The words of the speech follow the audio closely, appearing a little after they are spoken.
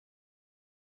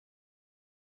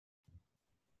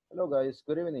Hello guys,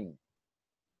 good evening.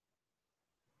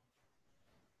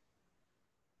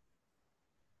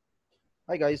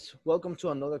 Hi guys, welcome to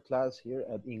another class here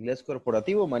at Ingles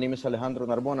Corporativo. My name is Alejandro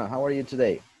Narbona. How are you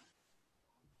today?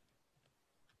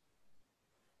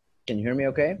 Can you hear me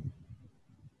okay?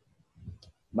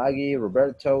 Maggie,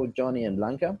 Roberto, Johnny, and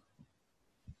Blanca?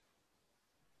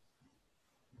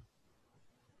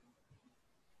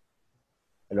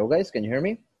 Hello guys, can you hear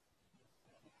me?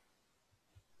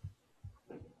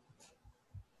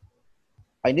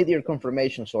 I need your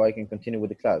confirmation so I can continue with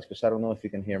the class because I don't know if you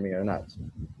can hear me or not.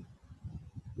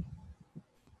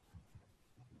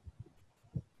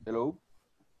 Hello.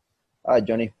 Hi,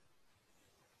 Johnny.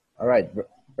 All right,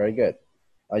 very good.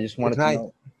 I just wanted to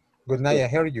know. Good night, I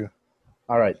hear you.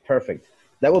 All right, perfect.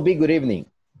 That will be good evening.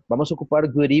 Vamos a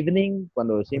ocupar good evening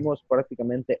cuando decimos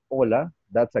prácticamente hola,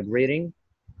 that's a greeting,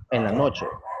 en la noche.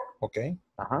 Okay.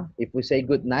 If we say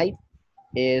good night,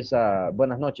 is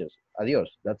buenas noches, adiós,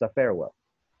 that's a farewell.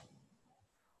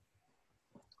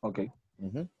 Okay.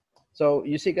 So,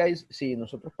 you see guys, si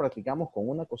nosotros practicamos con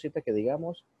una cosita que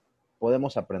digamos,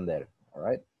 podemos aprender, all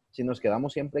right? Si nos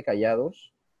quedamos siempre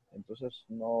callados, entonces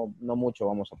no mucho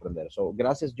vamos a aprender. So,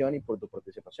 gracias Johnny por tu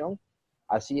participación.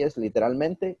 Así es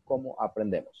literalmente como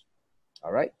aprendemos.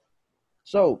 All right?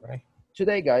 So,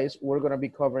 today guys, we're going to be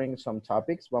covering some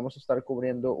topics. Vamos a estar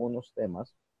cubriendo unos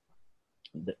temas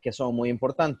que son muy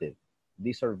importantes.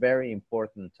 These are very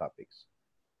important topics.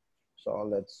 So,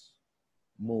 let's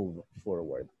move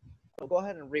forward. So, go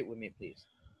ahead and read with me, please.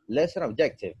 Lesson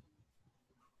objective.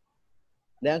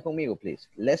 Lean conmigo, please.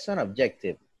 Lesson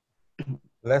objective.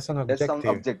 Lesson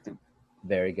objective.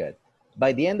 Very good.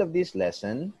 By the end of this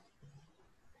lesson,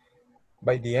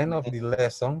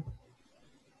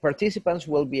 participants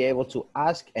will be able to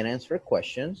ask and answer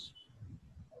questions.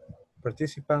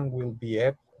 Participants will be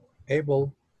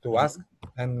able to ask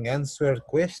and answer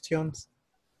questions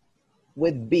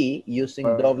with B using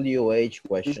WH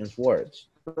questions words.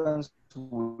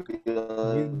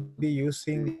 We'll be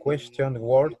using question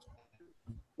word.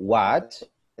 What?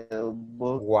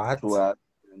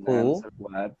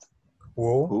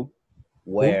 Who?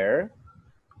 Where?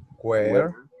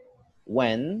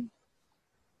 When?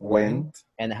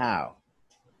 And how.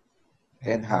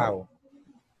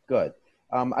 Good.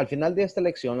 Al final de esta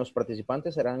lección, los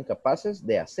participantes serán capaces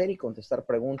de hacer y contestar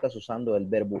preguntas usando el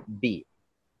verbo be.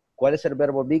 ¿Cuál es el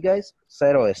verbo be, guys?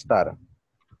 Ser o estar.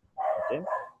 Okay.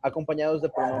 Acompañados de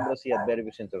pronombres y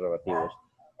adverbios interrogativos.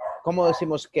 ¿Cómo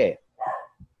decimos qué?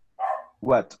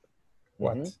 What?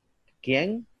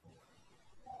 ¿Quién?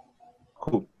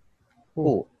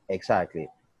 Who? Exactly.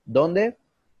 ¿Dónde?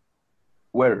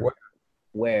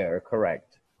 Where,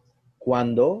 correct.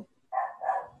 ¿Cuándo?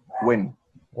 When.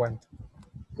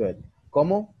 Good.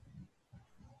 ¿Cómo?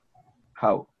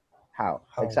 How.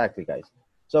 Exactly, guys.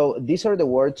 So these are the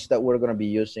words that we're going to be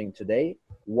using today.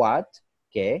 What,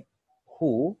 qué,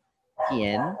 who,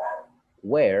 quién,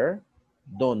 where,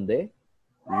 dónde,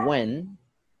 when,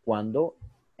 cuándo,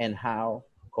 and how,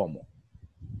 cómo.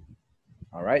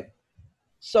 All right.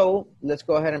 So let's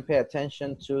go ahead and pay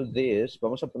attention to this.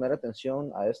 Vamos a poner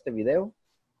atención a este video.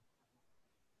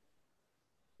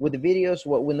 With the videos,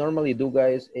 what we normally do,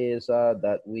 guys, is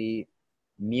that we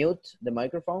mute the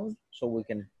microphone so we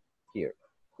can hear.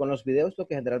 Con los videos lo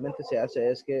que generalmente se hace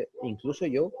es que, incluso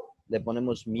yo, le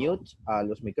ponemos mute a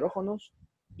los micrófonos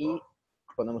y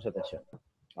ponemos atención.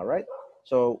 All right?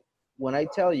 So, when I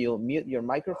tell you mute your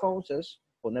microphones, es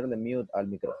ponerle mute al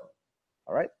micrófono.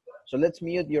 All right? So, let's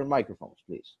mute your microphones,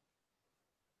 please.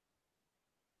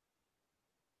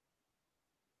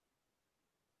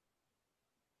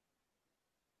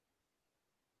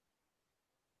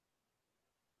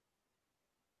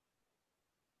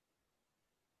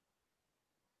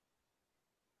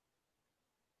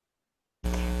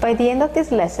 By the end of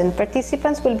this lesson,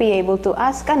 participants will be able to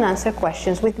ask and answer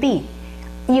questions with be,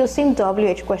 using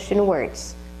WH question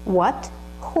words. What,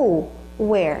 who,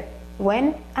 where,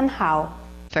 when, and how.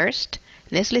 First,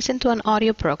 let's listen to an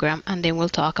audio program and then we'll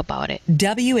talk about it.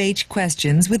 WH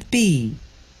questions with B.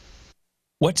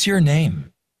 What's your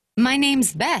name? My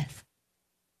name's Beth.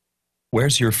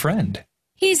 Where's your friend?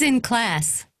 He's in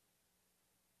class.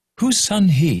 Whose son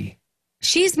he?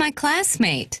 She's my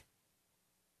classmate.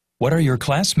 What are your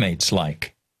classmates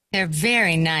like? They're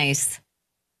very nice.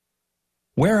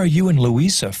 Where are you and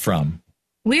Luisa from?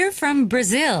 We're from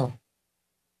Brazil.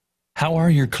 How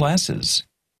are your classes?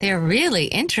 They're really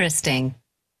interesting.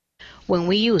 When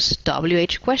we use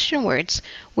WH question words,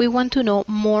 we want to know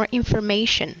more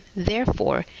information.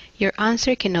 Therefore, your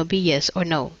answer cannot be yes or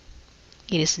no.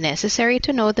 It is necessary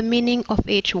to know the meaning of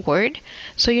each word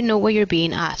so you know what you're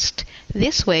being asked.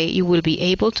 This way you will be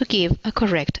able to give a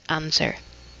correct answer.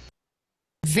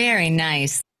 Very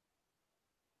nice.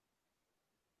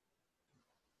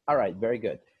 All right, very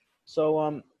good.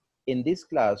 So in this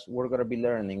class, we're going to be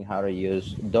learning how to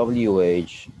use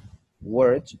WH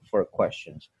words for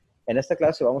questions. En esta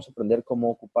clase vamos a aprender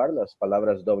cómo ocupar las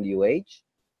palabras WH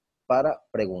para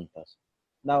preguntas.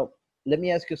 Now, let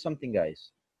me ask you something,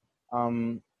 guys.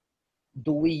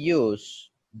 Do we use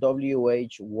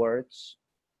WH words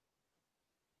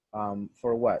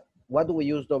for what? What do we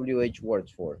use WH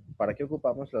words for? ¿Para qué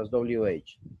ocupamos las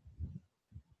WH?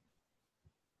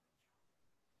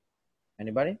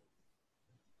 Anybody?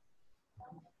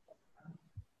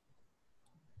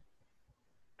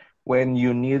 When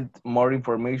you need more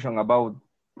information about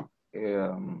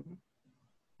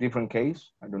different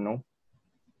case, I don't know.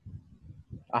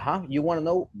 You want to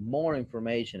know more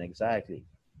information, exactly.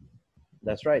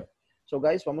 That's right. So,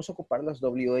 guys, vamos a ocupar las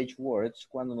WH words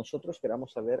cuando nosotros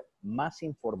queramos saber más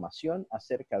información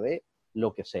acerca de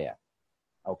lo que sea.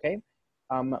 ¿Ok?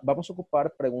 Vamos a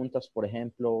ocupar preguntas, por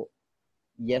ejemplo,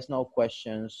 yes, no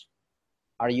questions.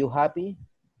 Are you happy?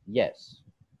 Yes.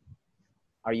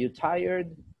 Are you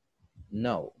tired?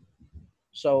 No.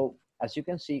 So, as you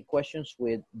can see, questions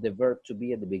with the verb to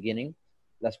be at the beginning.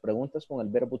 Las preguntas con el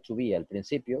verbo to be al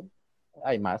principio,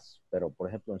 hay más, pero por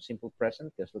ejemplo en simple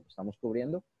present, que es lo que estamos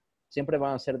cubriendo, siempre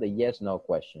van a ser de yes, no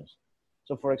questions.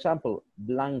 So, for example,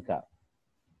 Blanca,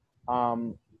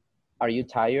 are you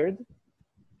tired?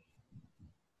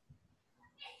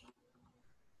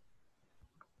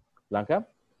 Blanca?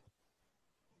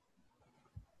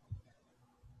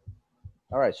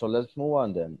 All right, so let's move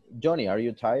on then. Johnny, are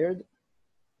you tired?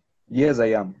 Yes,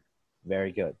 I am.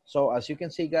 Very good. So as you can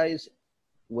see, guys,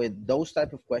 with those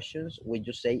type of questions, we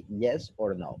just say yes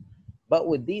or no. But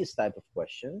with these type of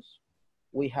questions,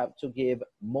 we have to give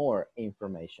more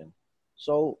information.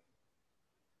 So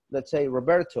let's say,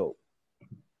 Roberto.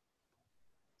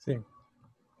 Sí.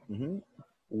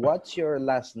 What's your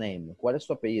last name? ¿Cuál es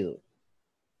tu apellido?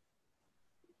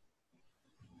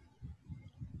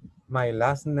 My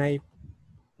last name,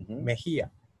 Mejia.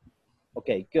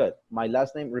 Okay, good. My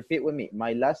last name, repeat with me.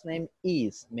 My last name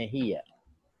is Mejia.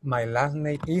 My last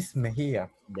name is Mejia.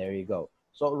 There you go.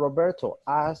 So Roberto,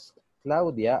 ask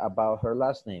Claudia about her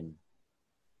last name.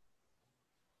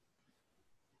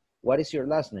 What is your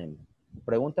last name?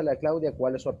 Pregúntale a Claudia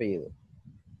cuál es su apellido.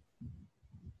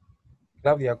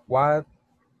 Claudia,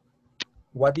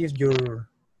 what is your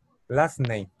last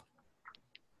name?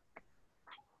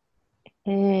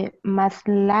 My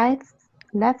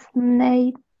last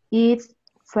name is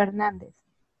Fernandez.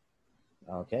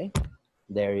 Okay,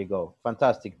 there you go.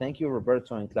 Fantastic. Thank you,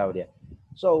 Roberto and Claudia.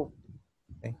 So,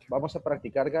 vamos a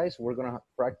practicar, guys. We're going to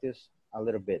practice a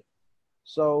little bit.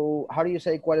 So, how do you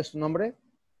say cuál es tu nombre?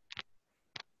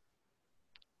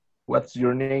 What's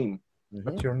your name?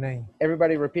 What's your name?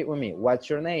 Everybody repeat with me. What's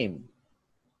your name?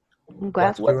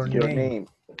 What's your name?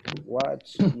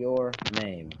 What's your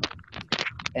name?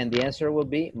 And the answer will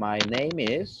be, my name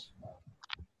is.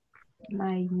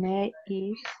 My name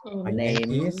is. My name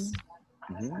is.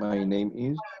 My name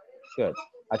is. Good.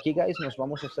 Aquí, guys, nos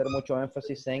vamos a hacer mucho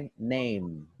énfasis en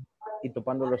name. Y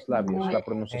topando los labios, la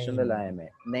pronunciación de la M.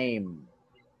 Name.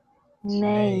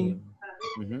 Name.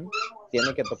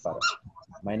 Tiene que topar.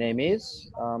 My name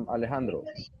is Alejandro.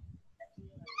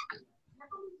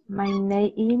 My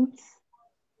name is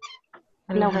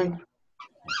Claudia.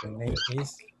 My name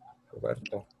is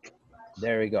Roberto.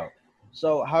 There we go.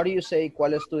 So, how do you say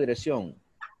cuál es tu dirección?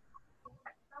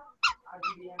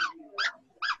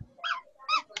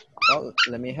 Well,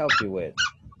 let me help you with.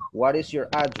 What is your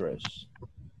address?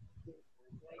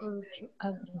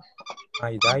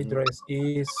 My address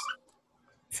is.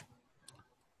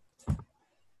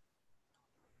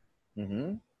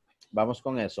 Vamos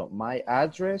con eso. My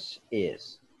address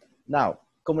is. Now,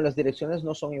 como las direcciones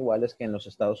no son iguales que en los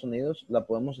Estados Unidos, la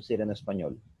podemos decir en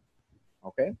español.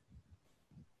 Okay?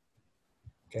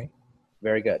 Okay.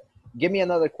 Very good. Give me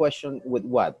another question with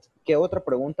what. ¿Qué otra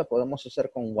pregunta podemos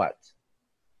hacer con what?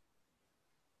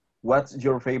 What's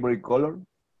your favorite color?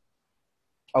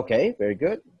 Okay, very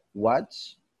good.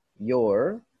 What's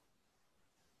your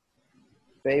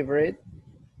favorite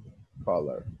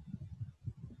color?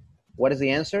 What is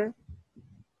the answer?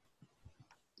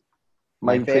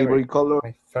 My favorite color.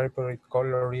 My favorite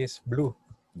color is blue.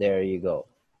 There you go.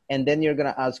 And then you're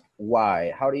going to ask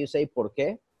why. How do you say por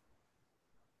qué?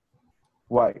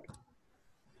 Why?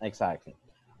 Exactly.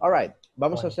 All right.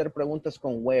 Vamos a hacer preguntas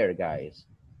con where, guys.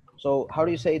 So, how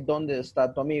do you say ¿dónde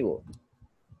está tu amigo?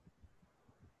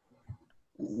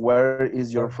 Where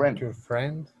is your Where's friend? your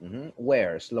friend?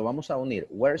 Where's, lo vamos a unir.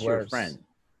 Where's your Where's. friend?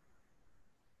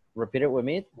 Repeat it with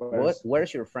me.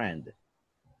 Where's your friend?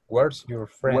 Where's your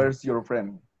friend? Where's your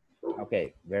friend?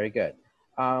 Okay, very good.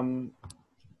 My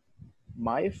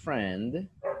friend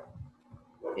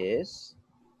is,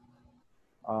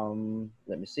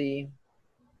 let me see,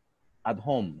 at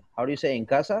home. How do you say en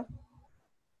casa?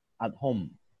 At home.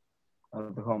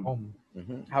 At home. Home.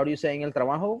 How do you say en el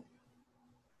trabajo?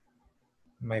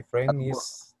 My friend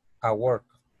is at work.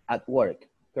 At work,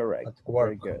 correct. At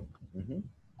work. Very good.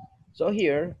 So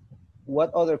here,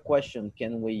 what other question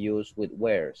can we use with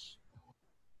where's?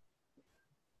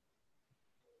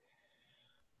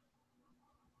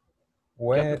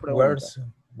 Where's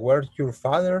your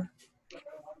father?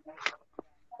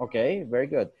 Okay, very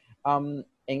good.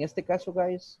 En este caso,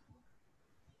 guys,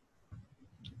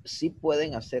 sí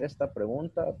pueden hacer esta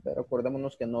pregunta, pero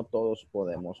acordémonos que no todos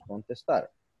podemos contestar.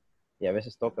 Y a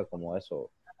veces toca como eso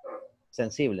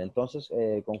sensible. Entonces,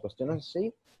 con cuestiones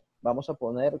así, vamos a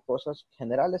poner cosas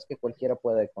generales que cualquiera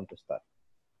puede contestar.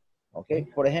 Ok,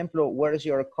 por ejemplo, where's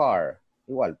your car?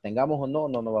 Igual, tengamos o no,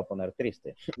 no nos va a poner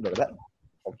triste, ¿verdad?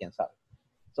 O quién sabe.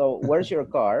 So, where's your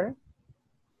car?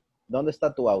 ¿Dónde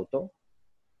está tu auto?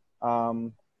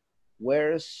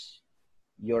 Where's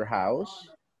your house?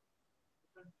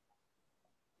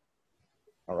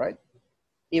 All right.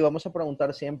 Y vamos a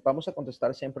preguntar siempre, vamos a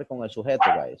contestar siempre con el sujeto,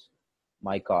 guys.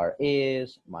 My car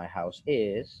is, my house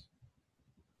is.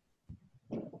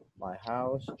 My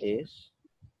house is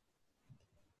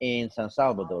in San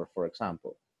Salvador, for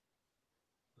example.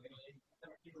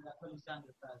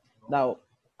 Now,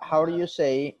 how do you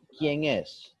say quién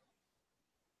es?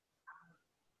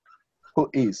 Who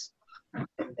is?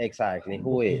 Exactly,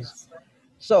 who is.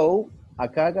 So,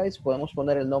 acá, guys, podemos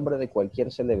poner el nombre de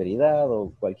cualquier celebridad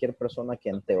o cualquier persona que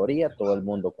en teoría todo el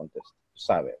mundo contesta,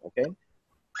 sabe, ¿ok?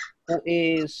 Who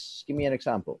is, give me an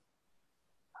example.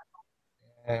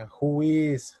 Who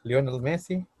is Lionel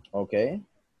Messi? Okay.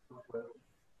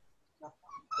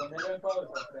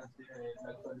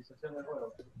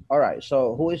 All right,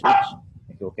 so who is,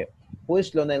 okay, who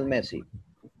is Lionel Messi?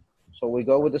 So we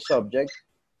go with the subject.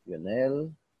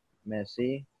 Lionel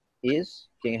Messi is,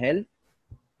 ¿quién es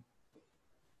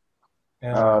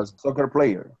él? Soccer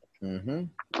player.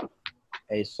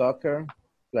 A soccer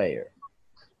player.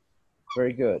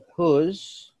 Very good.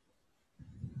 Who's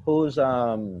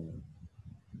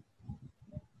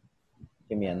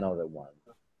give me another one.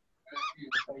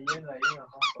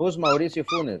 Who's Mauricio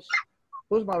Funes?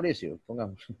 Who's Mauricio?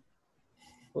 Pongamos.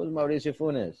 Who's Mauricio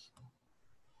Funes?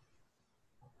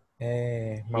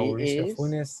 Mauricio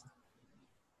Funes.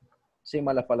 Sin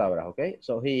malas palabras, okay?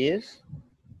 So he is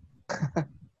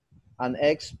an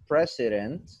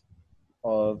ex-president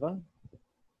of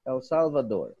El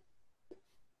Salvador.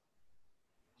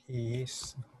 He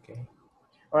is, okay.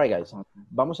 All right, guys.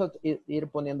 Vamos a ir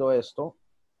poniendo esto.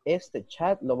 Este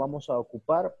chat lo vamos a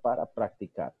ocupar para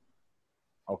practicar.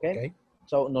 Okay?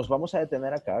 So, nos vamos a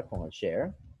detener acá con el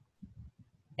share.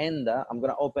 And I'm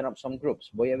going to open up some groups.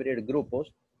 Voy a abrir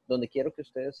grupos donde quiero que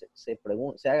ustedes se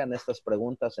hagan estas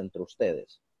preguntas entre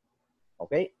ustedes.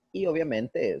 ¿Ok? Y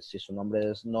obviamente, si su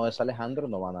nombre no es Alejandro,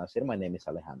 no van a decir, my name is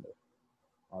Alejandro.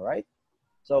 All right?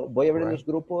 So, voy a abrir los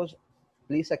grupos.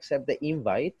 Please accept the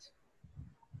invite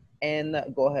and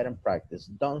go ahead and practice.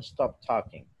 Don't stop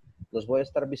talking. Los voy a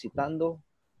estar visitando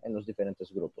en los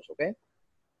diferentes grupos, ¿ok?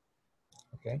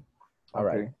 Okay. All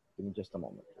right. Give me just a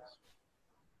moment, please.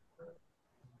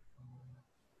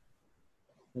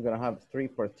 I'm going to have 3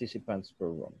 participants per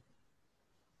room.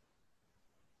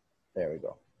 There we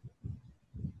go.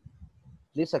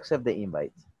 Please accept the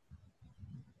invite.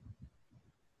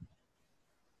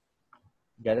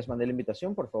 Ya les mandé la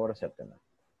invitación, por favor, acéptenla.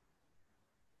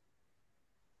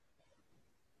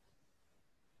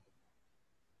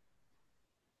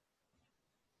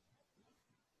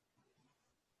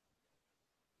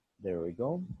 There we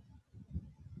go.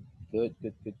 Good,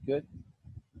 good, good, good.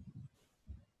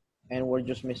 And we're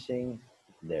just missing,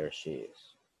 there she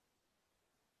is.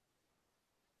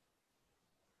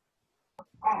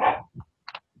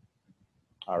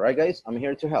 All right, guys, I'm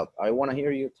here to help. I want to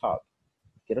hear you talk.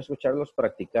 Quiero escucharlos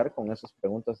practicar con esas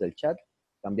preguntas del chat,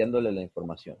 cambiándole la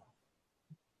información.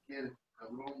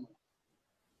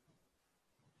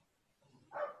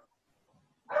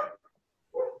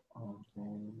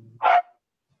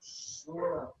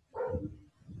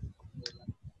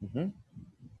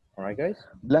 All right, guys.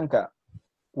 Blanca,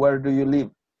 where do you live?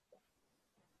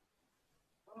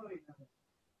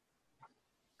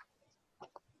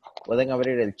 Pueden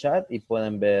abrir el chat y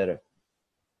pueden ver.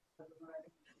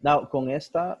 Now, con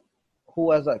esta,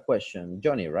 who has that question?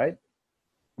 Johnny, right?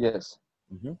 Yes.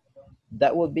 Mhm.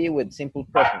 That would be with simple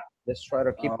present. Let's try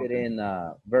to keep it Okay. in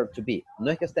verb to be.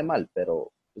 No es que esté mal,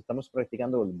 pero estamos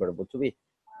practicando el verbo to be.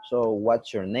 So,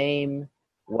 what's your name?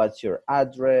 What's your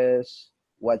address?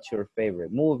 What's your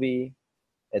favorite movie?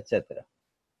 Etc.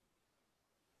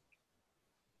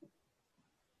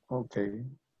 Okay.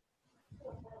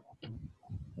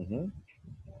 Mhm.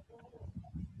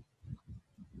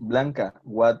 Blanca,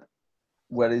 what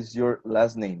is your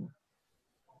last name?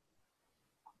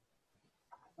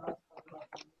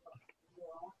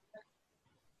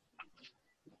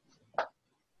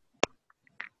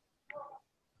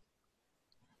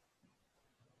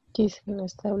 Dice que no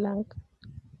está blanca.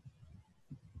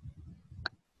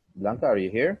 Blanca, are you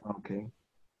here? Okay.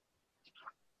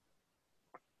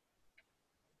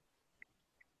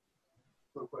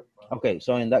 Okay,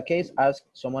 so in that case, ask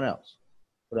someone else.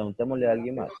 Preguntémosle a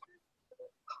alguien más.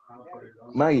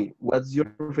 Maggie, what's your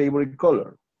favorite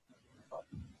color?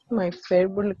 My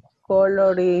favorite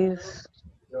color is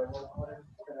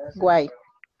white.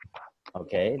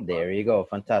 Okay, there you go,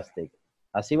 fantastic.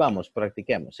 Así vamos,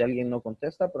 practiquemos. Si alguien no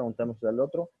contesta, preguntémosle al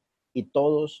otro y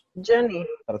todos Jenny.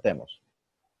 tratemos.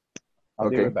 I'll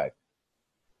be Okay. right back.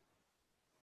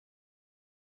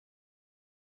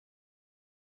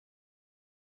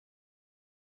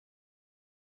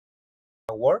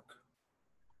 Work.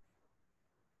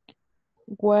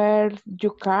 Where's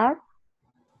your car?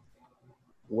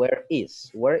 Where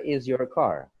is your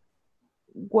car?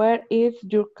 Where is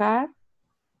your car?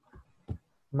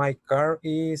 My car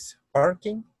is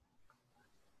parking.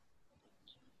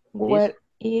 Where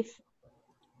is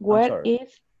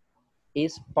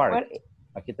Is parked. where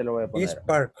Aquí te lo voy a Is poner.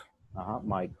 park. Ajá,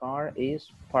 my car is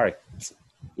parked.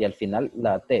 Y al final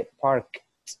la T, parked.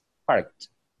 Parked.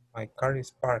 My car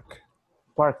is park.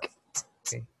 Parked.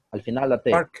 Okay. Al final la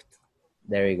T. Parked.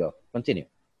 There you go. Continue.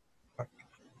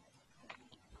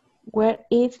 where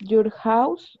is your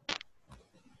house?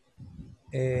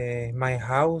 My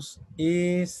house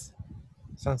is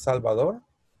San Salvador.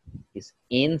 Is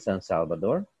in San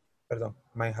Salvador. Perdón.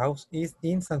 My house is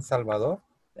in San Salvador.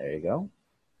 There you go.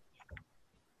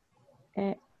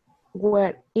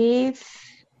 Where is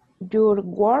your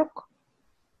work?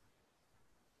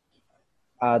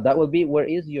 That would be, where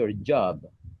is your job?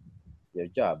 Your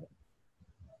job.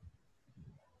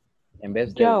 En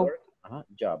vez de Job. work,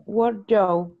 job. What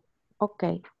job?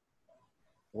 Okay.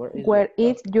 Where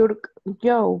is your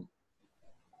job?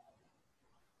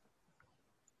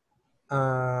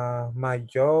 My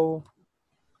job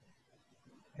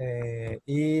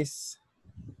is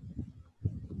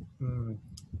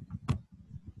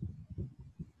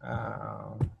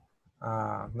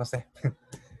no sé.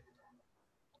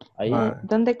 Ahí.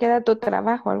 ¿Dónde queda tu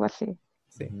trabajo? Algo así.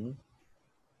 Sí.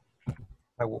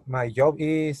 My job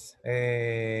is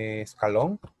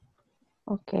Escalón.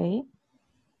 Okay.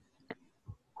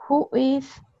 Who is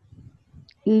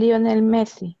Lionel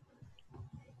Messi?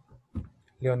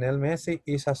 Lionel Messi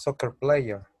is a soccer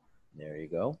player. There you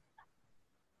go.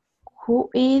 Who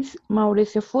is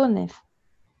Mauricio Funes?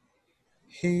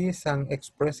 He is an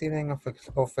ex-president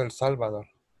of El Salvador.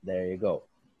 There you go.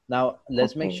 Now,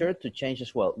 let's make Okay. sure to change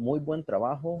as well. Muy buen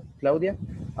trabajo, Claudia,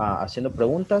 haciendo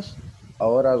preguntas.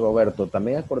 Ahora, Roberto,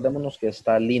 también acordémonos que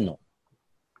está Lino,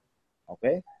 ¿ok?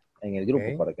 En el grupo,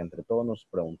 Okay. para que entre todos nos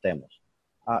preguntemos.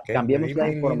 Okay, Cambiemos good la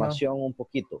evening, información un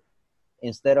poquito.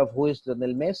 Instead of who is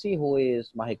Lionel Messi, who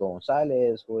is Mágico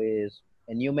González, who is,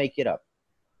 and you make it up.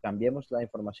 Cambiemos la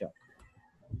información.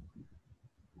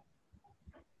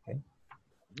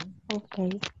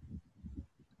 Okay.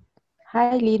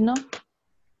 Hi, Lino.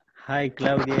 Hi,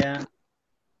 Claudia.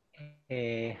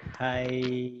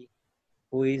 Hi,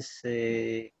 who is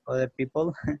other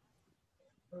people?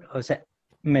 O sea,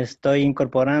 me estoy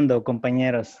incorporando,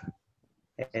 compañeros.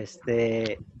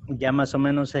 Ya más o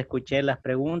menos escuché las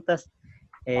preguntas.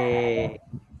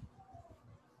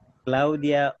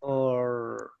 Claudia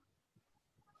o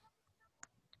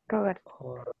Robert.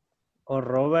 or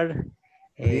Robert.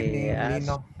 Good evening,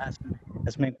 Lino.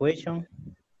 Ask me a question.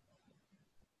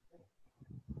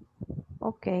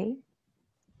 Okay.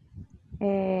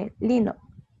 Lino,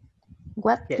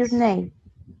 what's your Yes. name?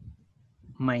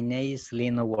 My name is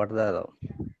Lino Guardado.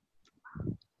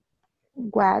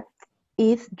 What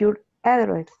is your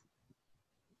address?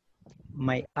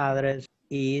 My address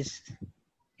is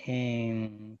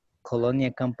en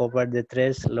Colonia Campo Verde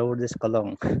 3, Lourdes,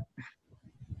 Colón.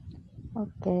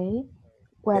 Okay.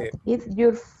 What is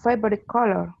your favorite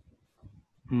color?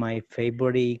 My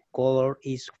favorite color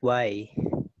is white.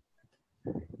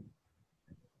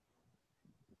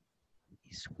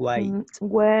 It's white.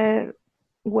 Where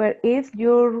is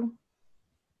your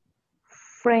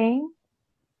friend?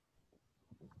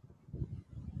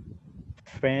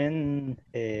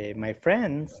 my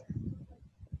friends.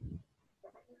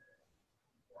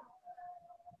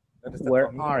 Where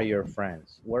are your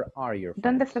friends? Where are your friends?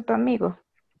 ¿Dónde está tu amigo?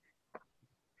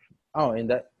 Oh,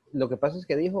 lo que pasa es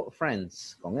que dijo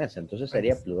friends con S, entonces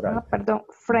sería plural. Ah, perdón,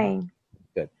 friend.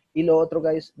 Good. Y lo otro,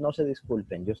 guys, no se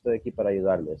disculpen, yo estoy aquí para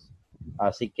ayudarles.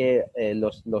 Así que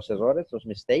los errores, los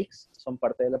mistakes, son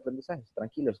parte del aprendizaje.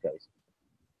 Tranquilos, guys.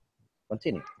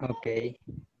 Continue. Okay.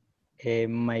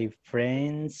 My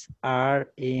friends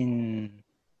are in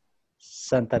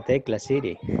Santa Tecla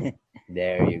City.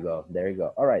 There you go. There you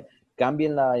go. All right.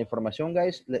 Cambien la información,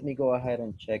 guys. Let me go ahead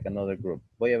and check another group.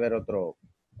 Voy a ver otro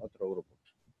grupo.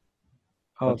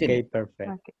 Continue. Okay,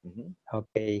 perfect.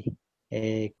 Okay.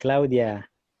 Okay. Claudia.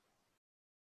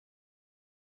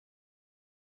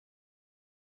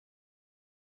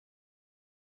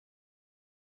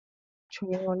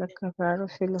 Hola, qué raro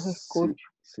si los escucho.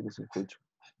 Sí, los escucho.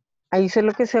 Ahí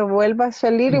solo que se vuelva a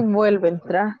salir y vuelve a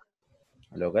entrar.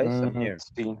 Hello, guys. I'm here.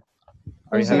 Sí.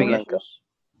 Are you Sí, having Blanca. issues?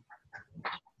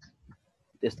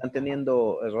 ¿Están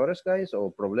teniendo errores, guys, o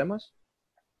problemas?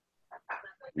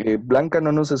 Blanca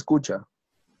no nos escucha.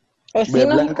 O sí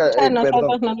nos Blanca, escucha, nosotros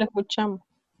perdón. no lo escuchamos.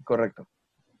 Correcto.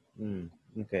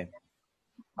 Okay.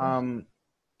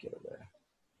 Quiero ver.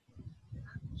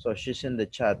 So she's in the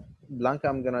chat. Blanca,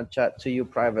 I'm gonna chat to you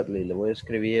privately. Le voy a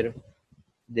escribir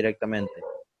directamente.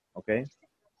 Okay?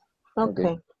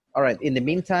 Okay. All right. In the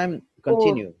meantime,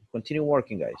 continue. Continue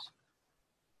working, guys.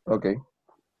 Okay.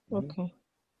 Okay.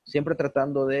 Siempre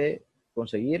tratando de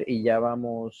conseguir y ya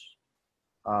vamos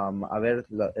a ver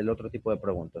el otro tipo de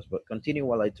preguntas. But continue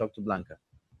while I talk to Blanca.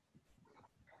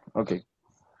 Okay.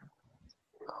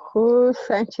 Who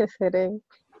Sánchez Serén?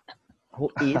 Who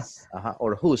is,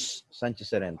 or whose Sánchez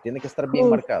Serén. Tiene que estar bien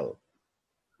marcado.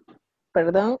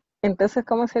 Perdón, entonces,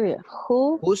 ¿cómo sería?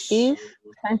 Whose is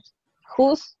Sánchez?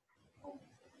 Whose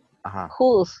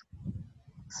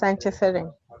Sánchez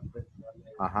Serén?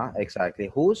 Exactly.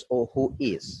 Whose o who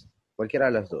is. Cualquiera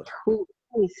de las dos. Who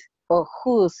is o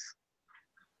whose.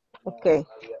 Okay,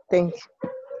 thank you.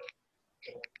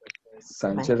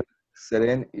 Sánchez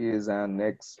Serén is an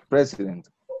ex-president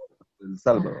of El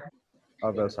Salvador.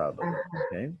 Of El Salvador.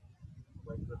 Okay.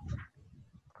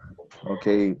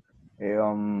 Okay.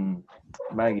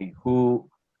 Maggie, who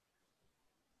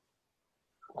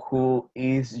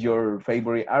is your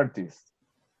favorite artist?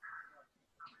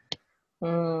 I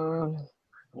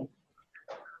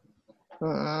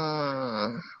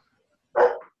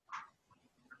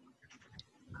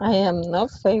am not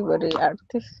favorite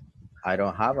artist. I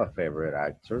don't have a favorite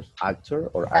actor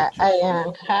or actress. I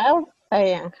don't have.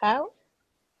 I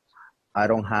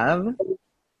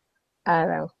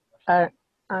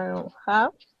don't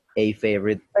have a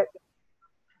favorite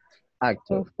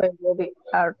actor. Favorite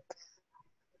artist.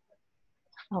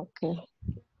 Okay.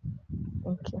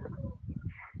 Thank you.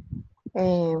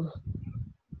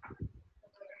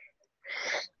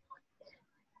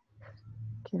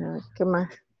 Quiero ver qué más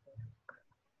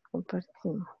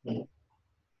compartimos.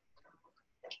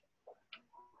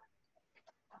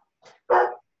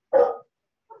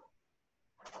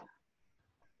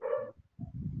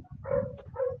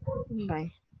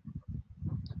 Bye.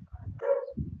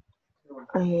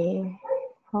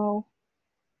 How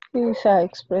is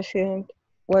ex-president?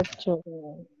 What's your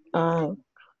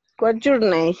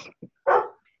name?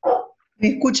 ¿Me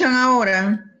escuchan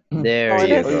ahora? There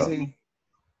you go.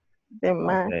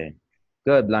 Okay.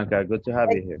 Good, Blanca. Good to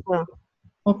have you here.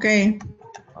 Okay.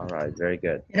 All right, very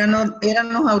good. Eran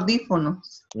los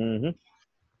audífonos.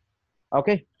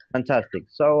 Okay, fantastic.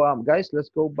 So, guys, let's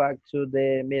go back to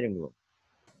the meeting room.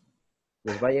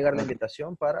 Les va a llegar la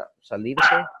invitación para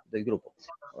salirse del grupo.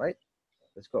 All right,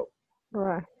 let's go. All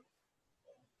right.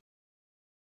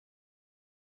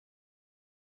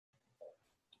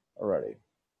 Alrighty.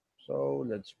 So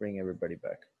let's bring everybody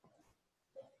back.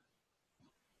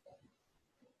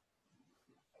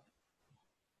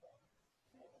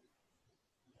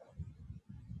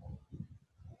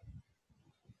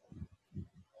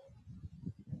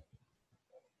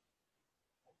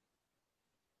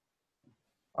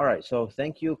 All right, so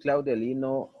thank you, Claudia,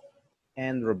 Lino,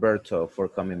 and Roberto for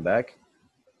coming back.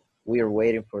 We are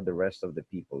waiting for the rest of the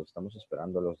people. Estamos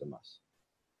esperando a los demás.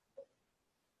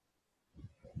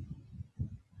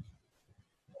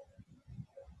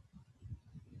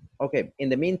 Okay, in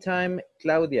the meantime,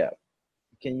 Claudia,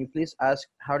 can you please ask,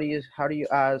 how do you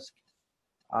ask,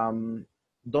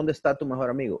 ¿dónde está tu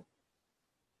mejor amigo?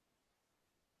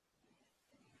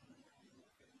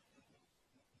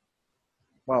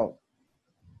 Well,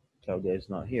 Claudia is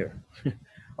not here.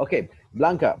 Okay,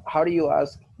 Blanca, how do you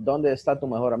ask, ¿dónde está tu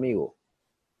mejor amigo?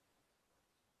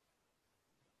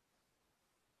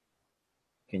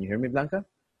 Can you hear me, Blanca?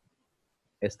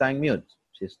 Está en mute.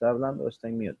 Si está hablando, está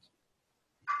en mute.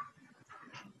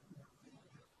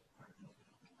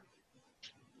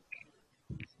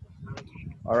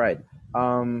 All right.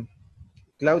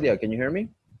 Claudia, can you hear me?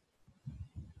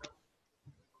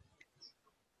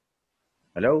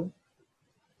 Hello.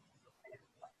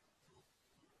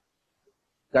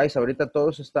 Guys, ahorita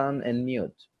todos están en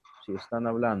mute. Si están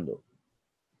hablando.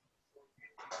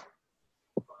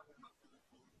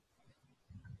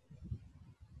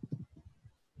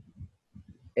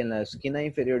 En la esquina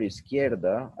inferior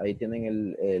izquierda, ahí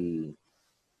tienen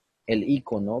el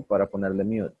icono para ponerle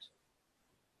mute.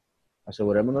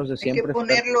 Asegurémonos de siempre. Hay que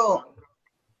ponerlo.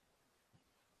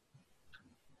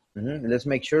 Let's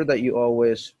make sure that you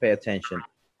always pay attention.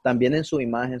 También en su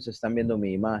imagen, se están viendo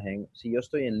mi imagen. Si yo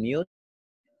estoy en mute,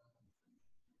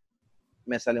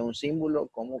 me sale un símbolo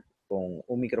como con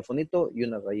un microfonito y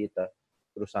una rayita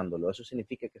cruzándolo. Eso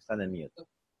significa que están en mute.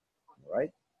 All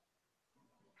right?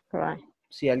 Right.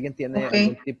 Si alguien tiene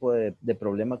algún tipo de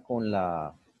problema con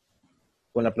la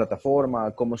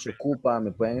plataforma, cómo se ocupa,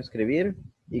 me pueden escribir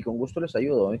y con gusto les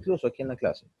ayudo, incluso aquí en la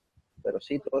clase. Pero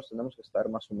sí, todos tenemos que estar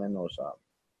más o menos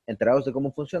enterados de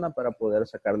cómo funciona para poder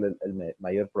sacarle el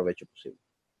mayor provecho posible.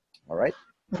 All right?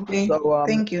 Okay, so,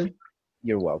 thank you.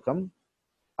 You're welcome.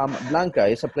 Blanca,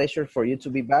 it's a pleasure for you to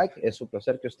be back. Es un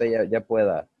placer que usted ya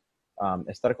pueda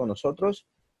estar con nosotros.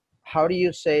 How do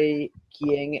you say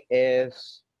quién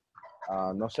es,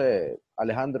 no sé,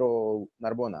 Alejandro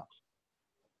Narbona?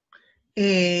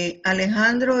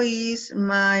 Alejandro is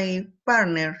my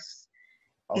partner.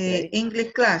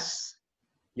 English class.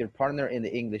 Your partner in the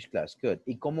English class. Good.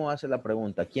 ¿Y cómo hace la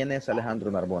pregunta? ¿Quién es Alejandro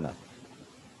Narbona?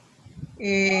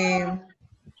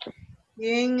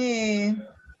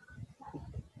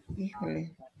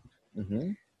 Híjole.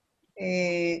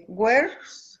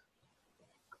 Where's?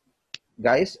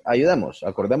 Guys, ayudemos.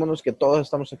 Acordémonos que todos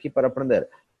estamos aquí para aprender.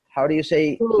 How do you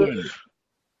say quién?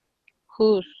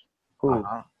 Whose. Who.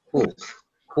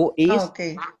 Who is?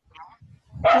 Okay.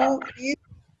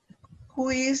 Who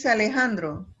is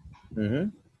Alejandro?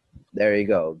 There you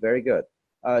go. Very good.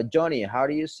 Johnny, how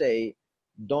do you say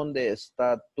 ¿dónde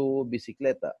está tu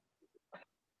bicicleta?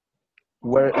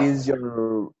 Where is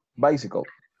your bicycle?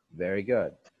 Very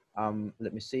good.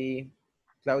 Let me see.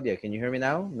 Claudia, can you hear me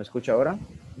now? ¿Me escucha ahora?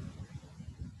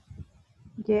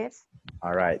 Yes.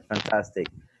 All right, fantastic.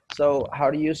 So, how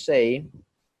do you say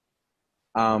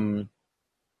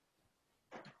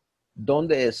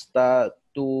 ¿dónde está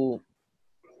tu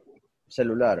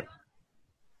celular?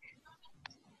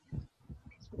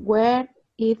 Where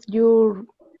is your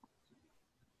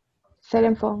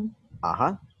cell phone?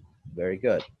 Very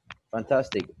good.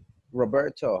 Fantastic.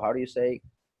 Roberto, how do you say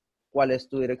 ¿cuál es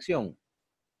tu dirección?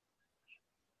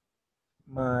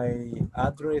 My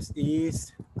address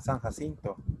is San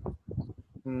Jacinto.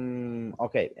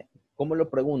 Ok. ¿Cómo lo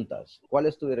preguntas? ¿Cuál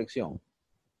es tu dirección?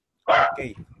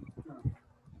 Okay.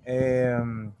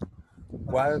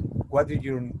 What's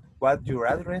your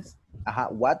address?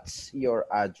 What's your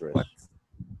address?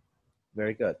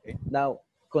 Very good. Okay. Now,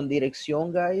 con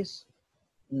dirección, guys,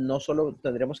 no solo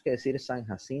tendremos que decir San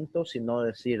Jacinto, sino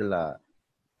decirla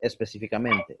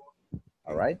específicamente.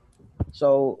 All right?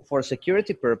 So, for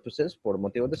security purposes, por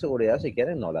motivos de seguridad, si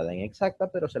quieren, no la den exacta,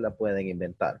 pero se la pueden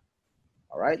inventar.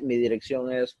 All right? Mi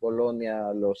dirección es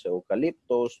Colonia Los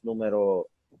Eucaliptos, número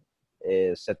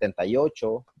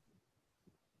 78,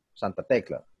 Santa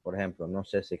Tecla, por ejemplo. No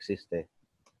sé si existe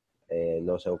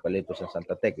Los Eucaliptos en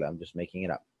Santa Tecla. I'm just making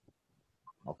it up.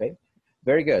 Okay?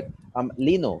 Very good.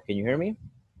 Lino, can you hear me?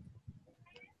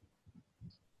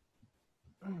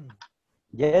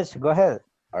 Yes, go ahead.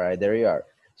 All right, there you are.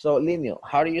 So, Lino,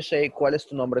 how do you say ¿cuál es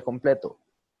tu nombre completo?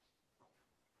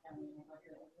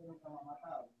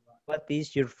 What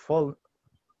is your full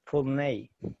name?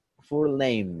 Full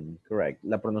name, correct.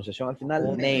 La pronunciación al final,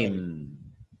 Full name.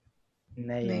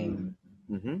 Name.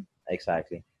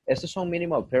 Exactly. Estos son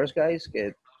minimal pairs, guys,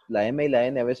 que la M y la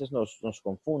N a veces nos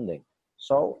confunden.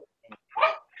 So,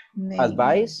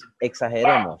 advice,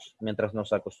 exageremos mientras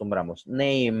nos acostumbramos.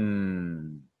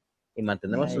 Name. Y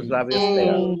mantenemos los labios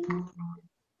pegados.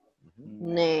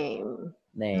 Name.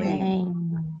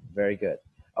 Very good.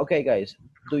 Okay, guys.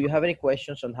 Do you have any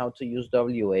questions on how to use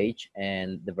WH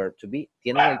and the verb to be?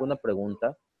 ¿Tienen alguna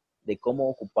pregunta de cómo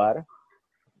ocupar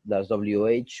las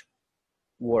WH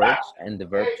words and the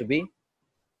verb to be?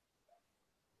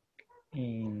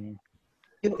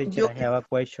 Teacher, I have a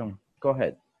question. Go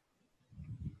ahead.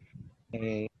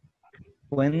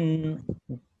 When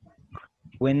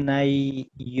I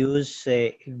use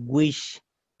wish,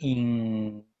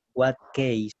 in what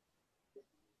case?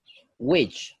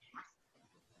 Which?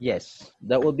 Yes.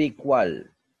 That would be cuál.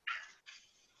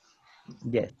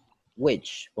 Yes.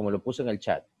 Which, como lo puse en el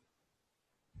chat.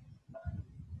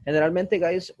 Generalmente,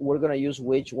 guys, we're going to use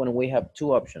which when we have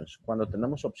two options. Cuando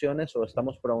tenemos opciones o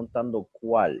estamos preguntando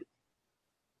cuál.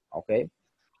 ¿Ok?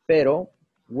 Pero,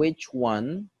 which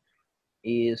one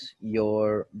is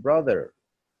your brother?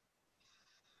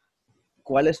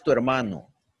 ¿Cuál es tu hermano?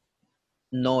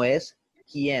 No es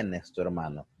quién es tu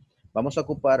hermano. Vamos a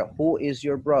ocupar who is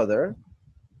your brother.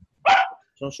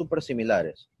 Son súper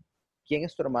similares. ¿Quién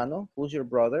es tu hermano? Who's your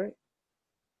brother?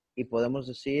 Y podemos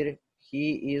decir,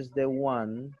 he is the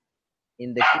one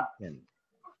in the kitchen.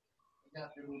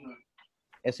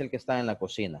 Es el que está en la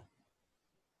cocina.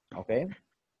 ¿Ok?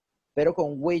 Pero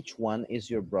con which one is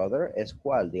your brother es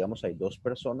cuál. Digamos, hay dos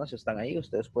personas, están ahí.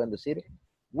 Ustedes pueden decir,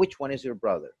 which one is your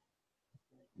brother?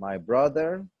 My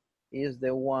brother is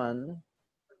the one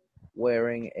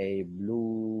wearing a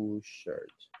blue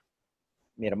shirt.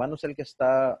 Mi hermano es el que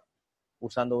está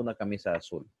usando una camisa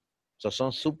azul. So,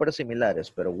 son súper similares,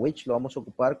 pero which lo vamos a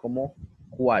ocupar como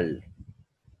cuál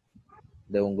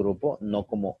de un grupo, no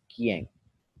como quién.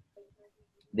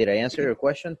 Did I answer your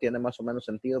question? ¿Tiene más o menos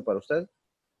sentido para usted?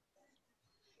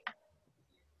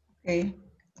 Okay.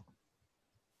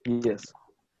 Yes.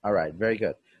 All right, very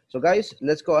good. So guys,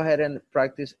 let's go ahead and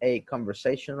practice a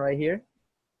conversation right here.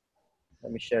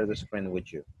 Let me share the screen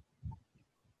with you.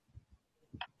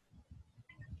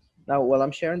 Now, while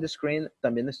I'm sharing the screen,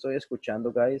 también estoy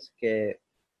escuchando, guys, que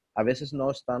a veces no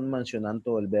están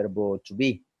mencionando el verbo to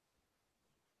be.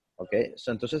 Okay,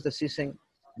 so entonces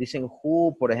dicen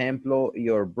who, por ejemplo,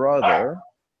 your brother,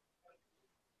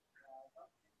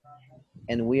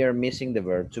 and we are missing the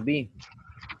verb to be.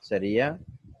 Sería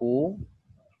who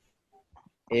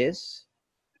is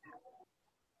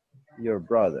your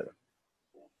brother.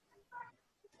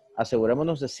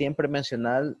 Asegurémonos de siempre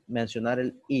mencionar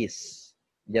el is,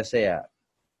 ya sea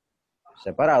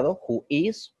separado, who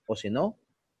is, o si no,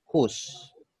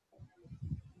 whose.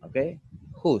 Okay,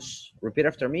 whose. Repeat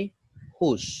after me.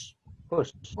 Whose.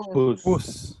 Whose.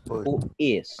 Whose. Who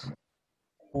is.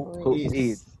 Who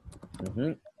is.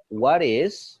 Mm-hmm. What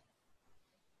is.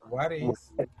 What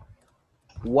is.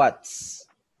 What's.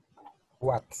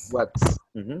 What's.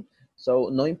 Mm-hmm. So,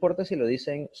 no importa si lo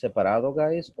dicen separado,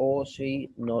 guys, o si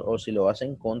lo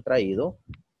hacen contraído,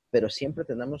 pero siempre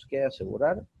tenemos que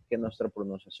asegurar que nuestra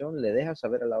pronunciación le deja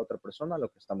saber a la otra persona lo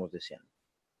que estamos diciendo.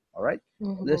 All right?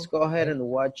 Mm-hmm. Let's go ahead and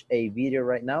watch a video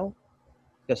right now,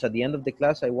 because at the end of the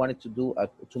class, I wanted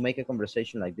to make a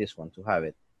conversation like this one, to have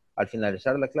it. Al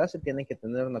finalizar la clase, tienen que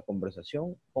tener una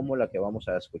conversación como la que vamos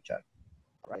a escuchar.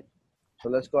 All right? So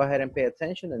let's go ahead and pay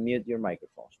attention and mute your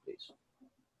microphones, please.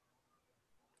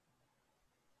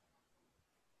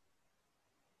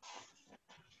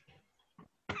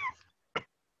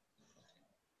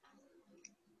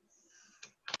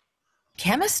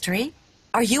 Chemistry?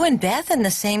 Are you and Beth in the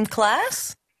same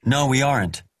class? No, we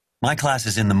aren't. My class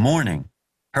is in the morning.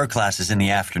 Her class is in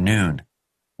the afternoon.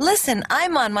 Listen,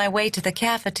 I'm on my way to the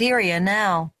cafeteria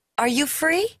now. Are you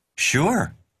free?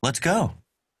 Sure. Let's go.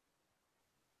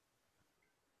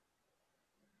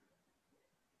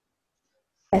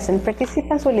 Lesson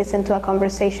participants will listen to a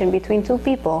conversation between two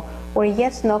people where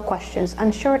yes/no questions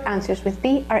and short answers with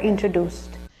be are introduced.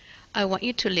 I want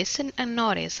you to listen and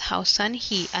notice how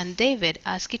He and David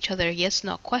ask each other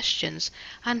yes/no questions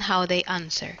and how they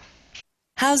answer.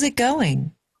 How's it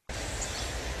going?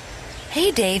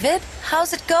 Hey, David.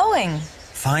 How's it going?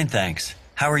 Fine, thanks.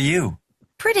 How are you?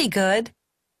 Pretty good.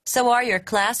 So are your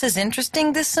classes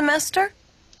interesting this semester?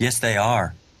 Yes, they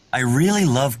are. I really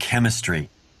love chemistry.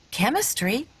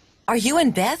 Chemistry? Are you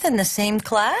and Beth in the same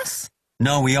class?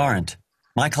 No, we aren't.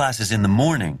 My class is in the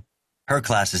morning. Her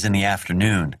class is in the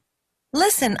afternoon.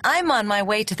 Listen, I'm on my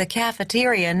way to the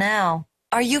cafeteria now.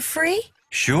 Are you free?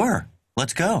 Sure.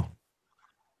 Let's go.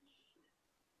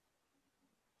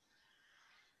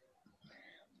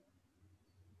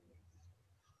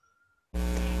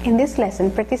 In this lesson,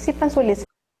 participants will listen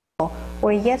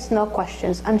where yes/no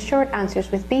questions and short answers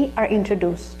with be are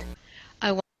introduced.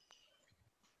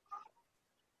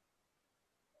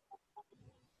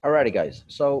 Alrighty, guys.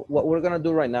 So what we're going to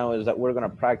do right now is that we're going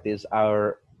to practice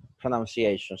our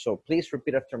pronunciation. So please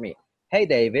repeat after me. Hey,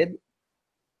 David.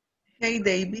 Hey,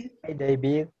 David. Hey,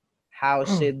 David.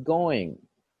 How's it going?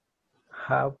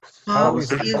 How's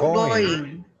it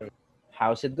going?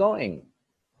 How's it going?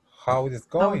 How is it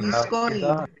going? How is it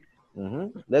going?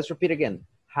 Mm-hmm. Let's repeat again.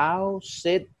 How's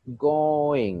it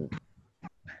going?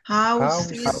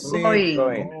 How's it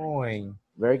going?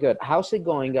 Very good. How's it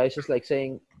going, guys? It's like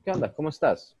saying, ¿qué onda? ¿Cómo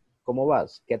estás? ¿Cómo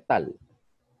vas? ¿Qué tal?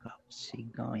 How's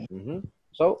it going? Mm-hmm.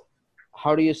 So,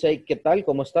 how do you say, ¿qué tal?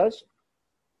 ¿Cómo estás?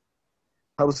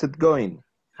 How's it going?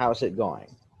 How's it going?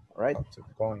 All right? How's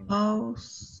it going?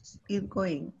 How's it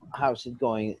going? How's it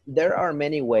going? There are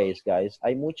many ways, guys.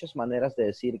 Hay muchas maneras de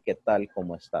decir qué tal,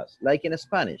 cómo estás. Like in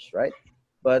Spanish, right?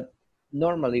 But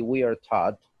normally we are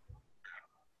taught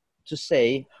to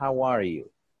say, how are you?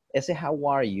 Ese how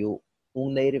are you,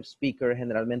 un native speaker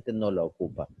generalmente no lo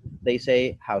ocupa. They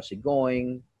say, how's it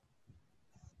going?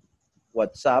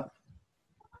 What's up?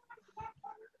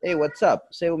 Hey, what's up?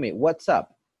 Say with me, what's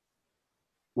up?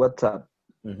 What's up?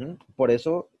 Por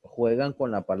eso juegan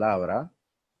con la palabra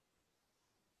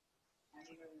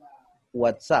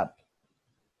WhatsApp,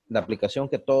 la aplicación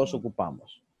que todos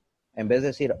ocupamos. En vez de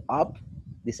decir up,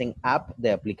 dicen app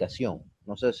de aplicación.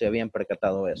 No sé si habían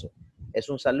percatado eso. Es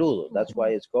un saludo. That's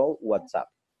why it's called WhatsApp.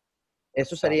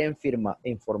 Eso sería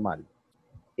informal.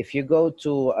 If you go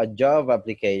to a job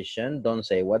application, don't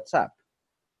say WhatsApp.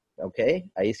 ¿Ok?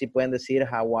 Ahí sí pueden decir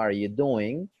how are you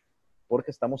doing,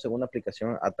 porque estamos en una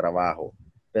aplicación a trabajo.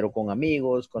 Pero con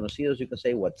amigos, conocidos, you can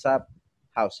say WhatsApp,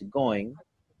 how's it going?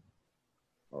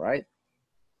 All right?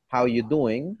 How you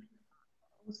doing?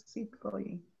 How's it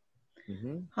going?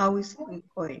 How is it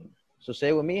going? So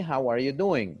say with me, how are you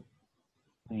doing?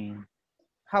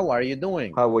 How are you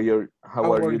doing? How are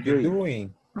you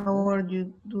doing? How are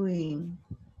you doing?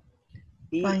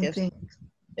 Fine, thanks.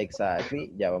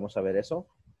 Exactly, ya vamos a ver eso.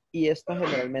 Y esta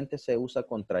generalmente se usa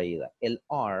contraída. El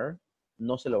are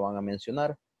no se lo van a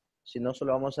mencionar, sino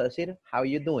solo vamos a decir, how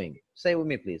you doing? Say with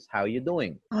me, please. How you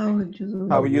doing? How are you doing?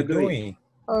 How are you doing?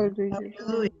 How are you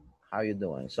doing? How you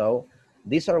doing? So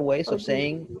these are ways of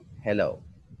saying hello.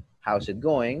 How's it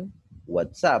going?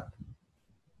 What's up?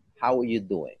 How are you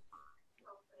doing?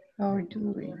 How are you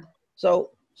doing?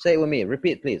 So say with me.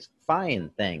 Repeat, please.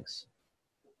 Fine, thanks.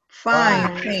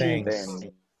 Fine, thanks.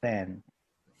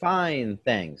 Fine,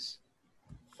 thanks.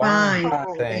 Fine,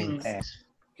 thanks. thanks.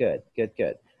 Good, good,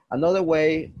 good. Another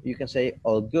way you can say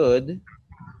all good,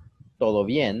 todo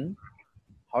bien.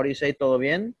 How do you say todo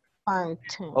bien? Fine,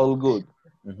 thanks. All good.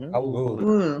 All good.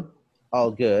 Good.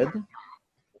 All good.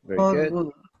 Very All good.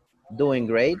 good. Doing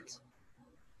great.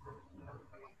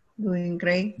 Doing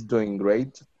great. Doing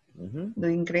great.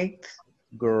 Doing great.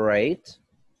 Great.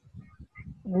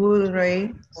 Good,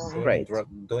 great. Great.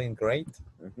 Doing great.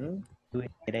 Doing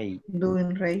great. Doing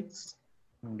great.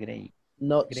 Great.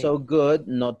 Not Great. so good,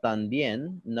 no tan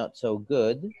bien, not so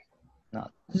good.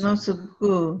 Not Not so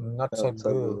good. Not so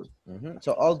good.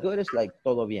 So all good is like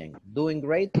todo bien. Doing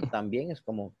great también es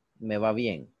como me va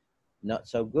bien. Not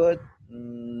so good,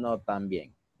 no tan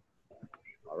bien.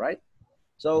 All right?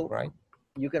 So Right.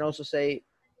 you can also say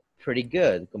pretty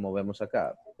good, como vemos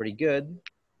acá. Pretty good.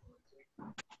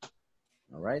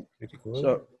 All right? Pretty good.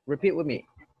 So repeat with me.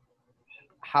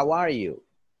 How are you?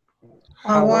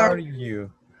 How are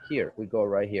you? Here, we go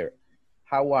right here.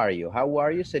 How are you? How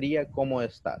are you sería ¿cómo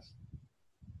estás?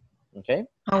 Okay?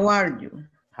 How are you?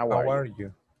 How How are are you?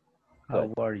 you?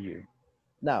 How are you?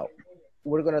 Now,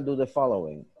 we're going to do the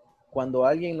following. Cuando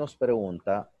alguien nos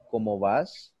pregunta, ¿cómo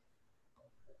vas?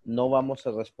 No vamos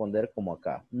a responder como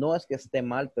acá. No es que esté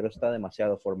mal, pero está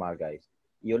demasiado formal, guys.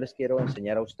 Yo les quiero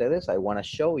enseñar a ustedes, I want to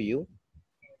show you,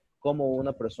 cómo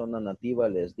una persona nativa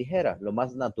les dijera, lo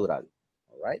más natural.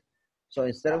 All right? So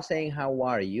instead of saying, how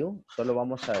are you? Solo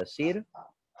vamos a decir,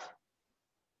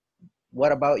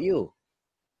 what about you?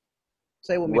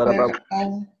 Say with me. What about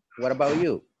What about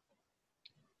you?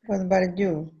 What about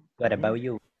you? What about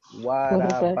you? What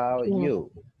about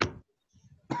you?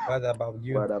 What about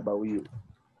you? what about you?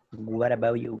 What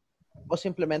about you? O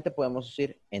simplemente podemos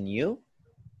decir, and you?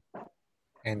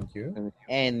 And you?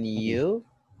 And you?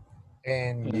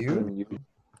 And you?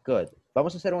 Good.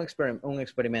 Vamos a hacer un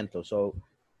experimento. So,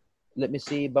 let me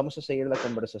see. Vamos a seguir la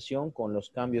conversación con los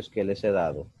cambios que les he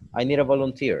dado. I need a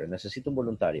volunteer. Necesito un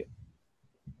voluntario.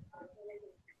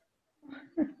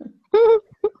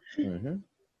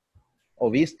 O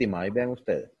víctima, ahí vean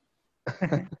ustedes.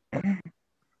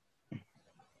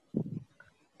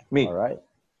 Me. All right.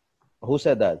 Who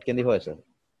said that? ¿Quién dijo eso?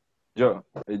 Yo.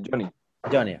 Johnny.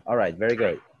 Johnny. All right. Very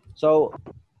good. So,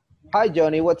 hi,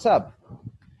 Johnny. What's up?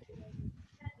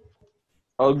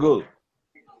 All good.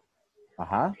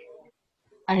 Ajá.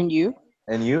 And you?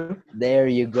 And you? There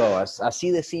you go.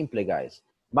 Así de simple, guys.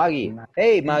 Maggie.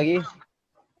 Hey, Maggie.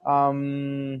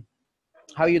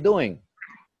 How you doing?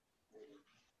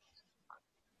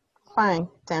 Fine,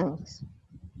 thanks.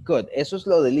 Good. Eso es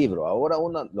lo del libro. Ahora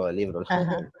lo del libro.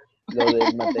 Lo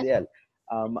del material.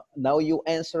 Now you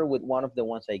answer with one of the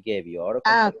ones I gave you. Ahora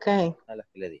Okay.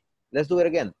 Let's do it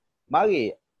again.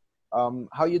 Maggie,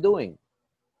 how you doing?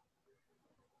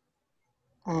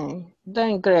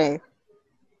 Doing great.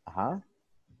 Ajá.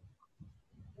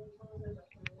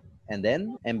 And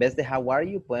then, en vez de how are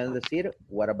you, pueden decir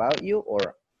what about you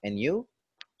or And you?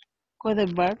 What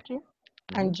about you?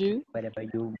 And you? What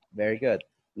about you? Very good.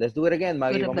 Let's do it again,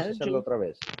 Maggie. What Vamos a about hacerlo you? otra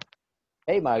vez.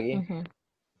 Hey, Maggie.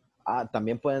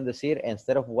 También pueden decir,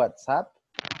 instead of WhatsApp,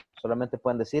 solamente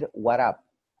pueden decir what up.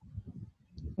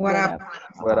 What up?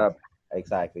 What up?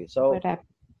 Exactly. So, What up?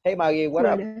 hey, Maggie, what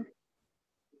up?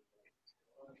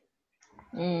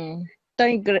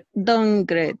 Doing great. Doing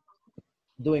great.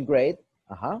 Doing great.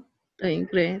 Doing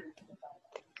great.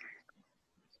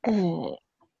 And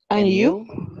And you?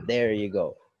 There you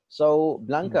go. So,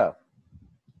 Blanca,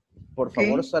 por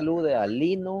favor, salude a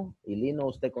Lino y Lino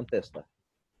usted contesta.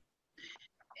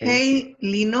 Hey,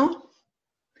 Lino.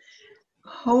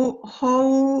 How's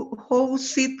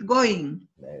it going?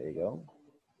 There you go.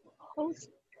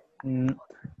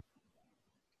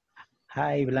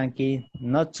 Hi, Blanqui.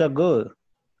 Not so good.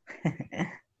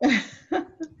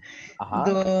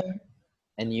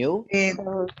 And you?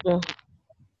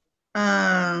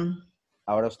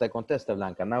 Ahora usted contesta,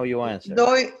 Blanca. Now you answer.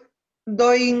 Doing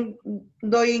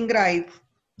great.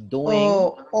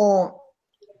 Doing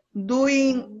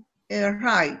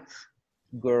Right.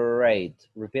 great.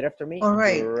 Repeat after me. All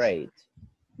right. Great.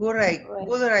 Good.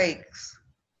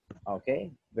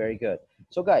 Okay, very good.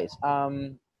 So guys,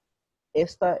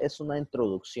 esta es una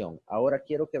introducción. Ahora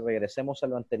quiero que regresemos a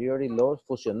lo anterior y lo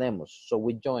fusionemos. So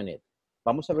we join it.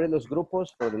 Vamos a abrir los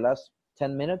grupos for the last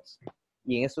 10 minutes.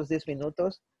 Y en estos 10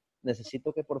 minutos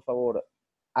necesito que por favor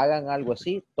hagan algo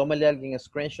así. Tómele a alguien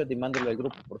screenshot y mándelo al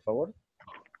grupo, por favor.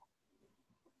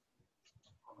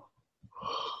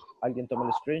 Alguien tome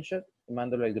el screenshot y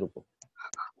mándelo al grupo.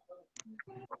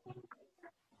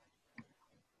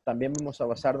 También vamos a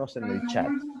basarnos en el chat.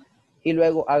 Y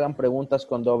luego hagan preguntas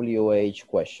con WH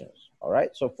questions. All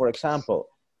right? So, for example,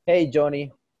 hey,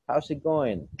 Johnny, how's it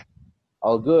going?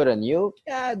 All good, and you?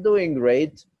 Yeah, doing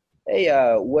great. Hey,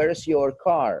 where's your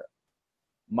car?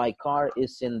 My car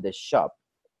is in the shop.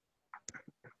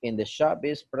 In the shop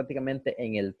is prácticamente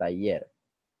en el taller.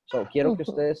 So, quiero que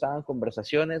ustedes hagan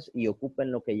conversaciones y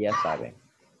ocupen lo que ya saben.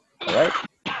 All right?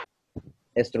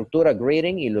 Estructura,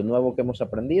 greeting y lo nuevo que hemos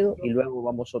aprendido. Y luego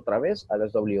vamos otra vez a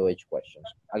las WH questions.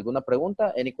 ¿Alguna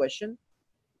pregunta? Any question?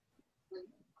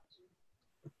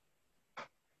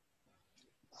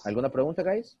 ¿Alguna pregunta,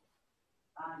 guys?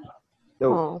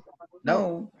 No.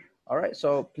 All right,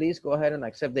 so please go ahead and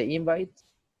accept the invite.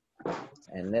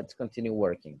 And let's continue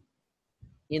working.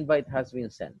 Invite has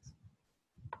been sent.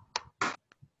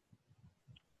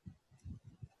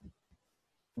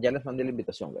 Ya les mandé la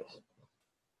invitación, guys.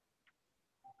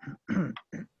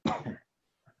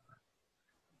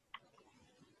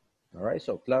 All right,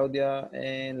 so Claudia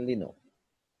and Lino.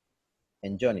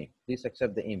 And Johnny, please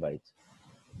accept the invite.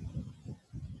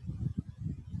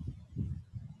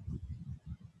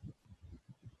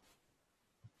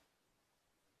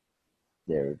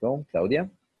 There we go, Claudia.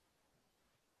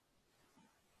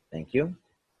 Thank you.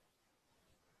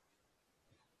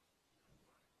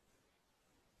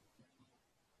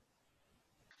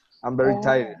 I'm very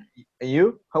tired. And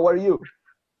you? How are you?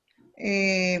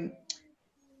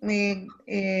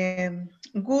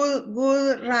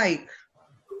 Good, right.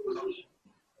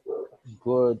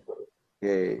 Good.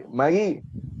 Okay. Maggie,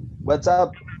 what's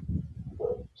up?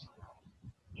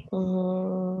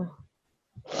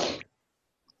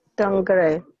 Doing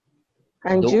great.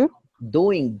 And you?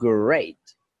 Doing great.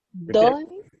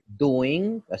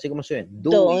 Doing, así como se ve.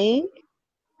 Doing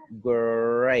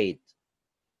great.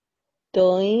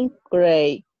 Doing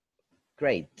great.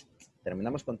 Great.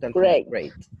 Terminamos con tal. Great.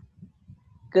 Great.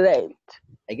 Great.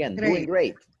 Again, Great. doing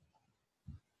great.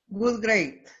 Good,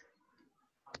 great.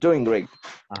 Doing great.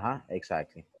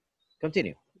 Exactly.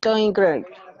 Continue. Doing great.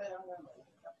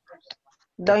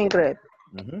 Doing great.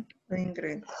 Doing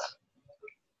great.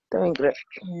 Doing great.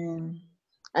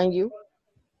 And you?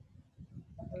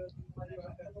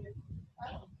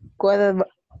 What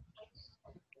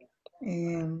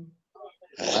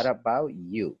about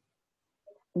you?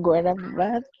 What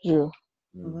about you?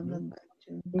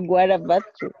 What about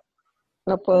you?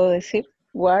 No puedo decir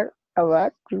what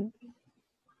about you.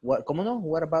 ¿Cómo no?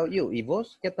 What about you? ¿Y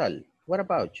vos qué tal? What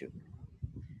about you?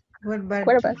 What about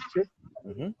you?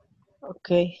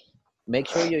 Okay. Make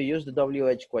sure you use the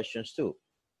WH questions too.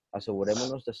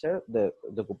 Asegurémonos de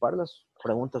ocupar las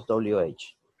preguntas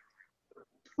WH.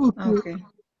 Okay.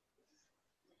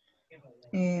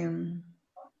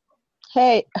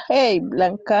 Hey,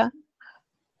 Blanca.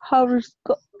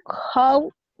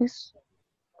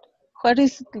 What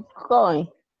is it going?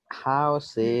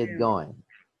 How's it going?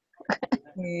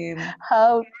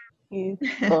 How is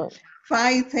it going?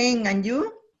 Fine thing, and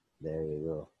you? There you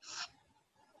go.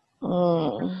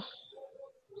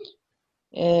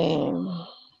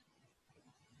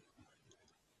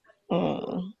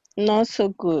 Not so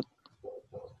good.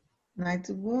 Not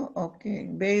too good? Okay,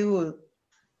 very good.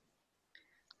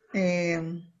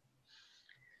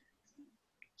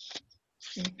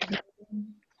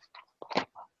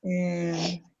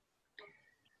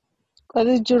 What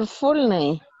is your full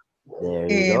name? There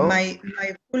you go. My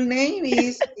full name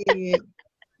is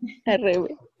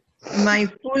my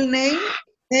full name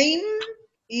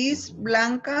is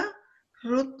Blanca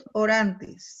Ruth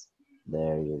Orantes.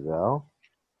 There you go.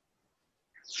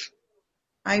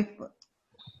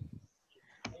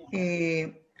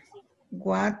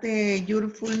 What your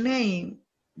full name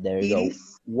There you is? go.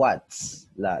 What's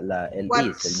el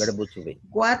verbo to be.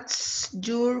 What's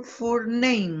your full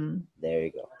name? There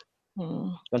you go.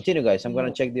 Continue, guys. I'm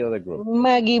gonna check the other group.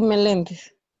 Maggie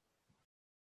Melendez.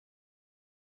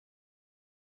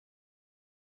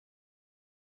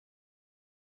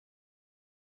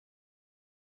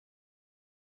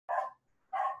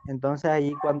 Entonces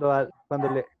ahí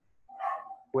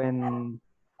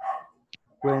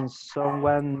when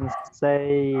someone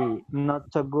say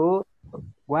not so good,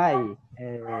 why?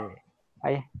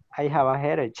 I have a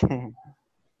headache.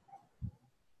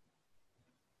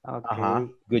 Okay.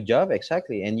 Good job,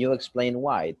 exactly. And you explain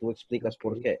why. Tú explicas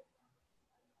por qué.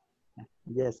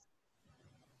 Yes.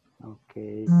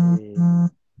 Okay.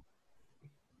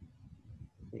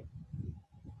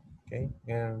 Okay.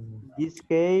 In this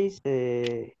case,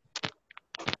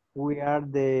 we are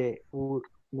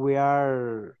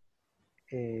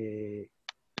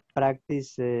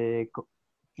practice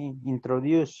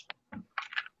introduce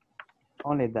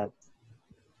only that.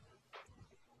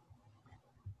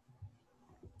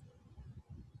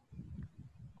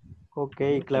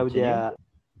 Okay, Claudia.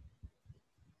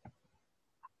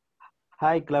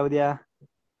 Hi, Claudia.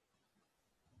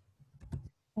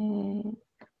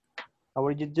 How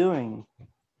are you doing?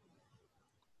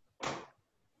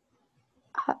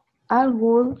 All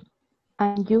good.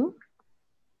 And you?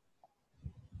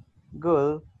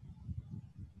 Good.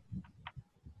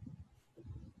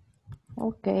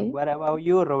 Okay. What about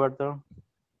you, Roberto?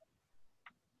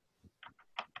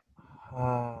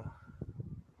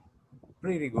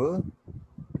 Pretty good.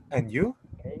 And you?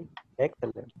 Okay,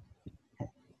 excellent.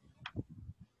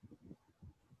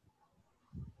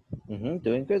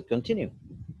 Doing good. Continue.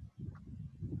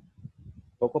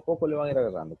 Poco a poco le van a ir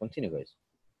agarrando. Continue, guys.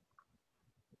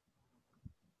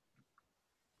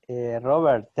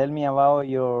 Robert, tell me about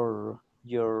your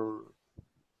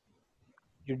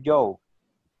job.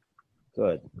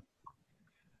 Good.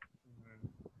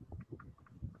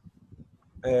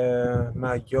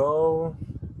 My job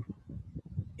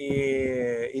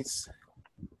is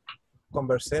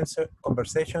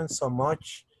conversation so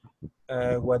much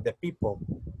with the people.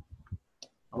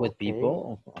 With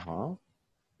people.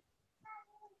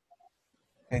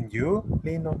 And you,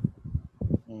 Lino?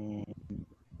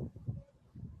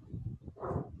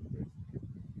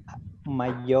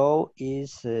 My job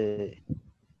is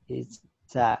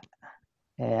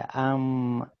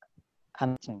I'm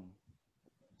announcing.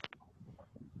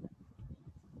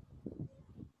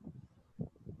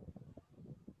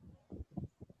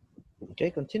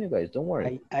 Okay, continue, guys. Don't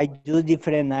worry. I do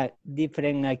different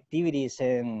activities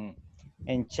and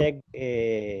check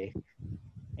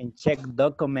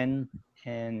document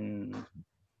and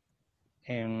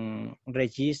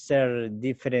register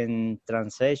different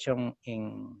transaction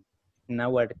in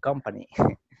our company.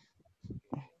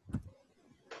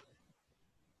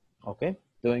 Okay,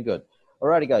 doing good.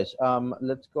 Alrighty, guys.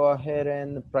 Let's go ahead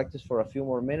and practice for a few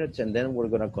more minutes, and then we're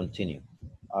gonna continue.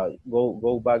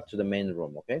 Go back to the main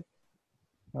room, okay?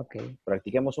 Okay.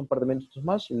 Practiquemos un par de minutos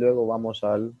más y luego vamos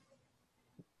al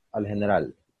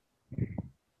general.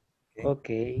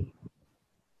 Okay.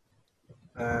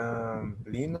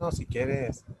 Lino, si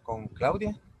quieres, con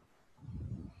Claudia.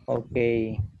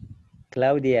 Okay.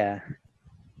 Claudia.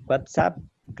 What's up,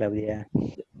 Claudia?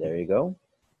 There you go.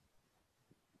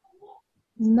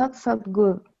 Not so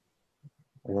good.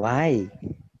 Why?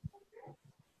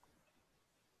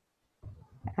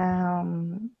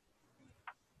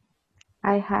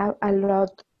 I have a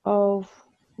lot of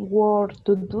work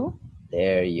to do.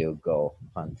 There you go.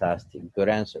 Fantastic. Good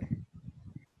answer.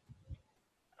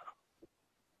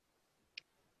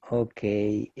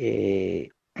 Okay.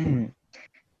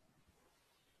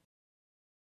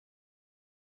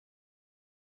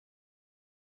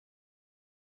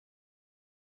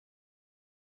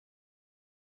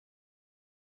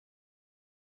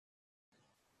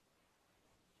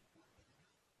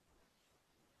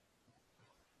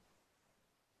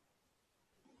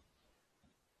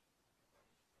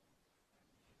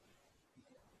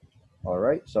 All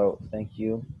right. So thank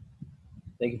you.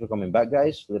 Thank you for coming back,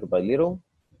 guys, little by little.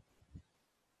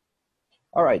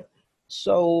 All right.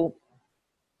 So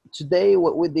today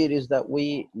what we did is that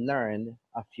we learned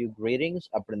a few greetings.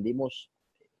 Aprendimos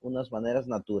unas maneras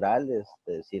naturales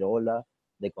de decir hola,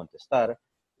 de contestar.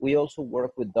 We also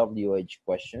work with WH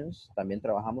questions. También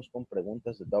trabajamos con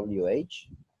preguntas de WH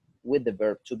with the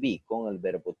verb to be, con el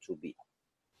verbo to be.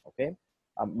 Okay.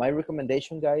 My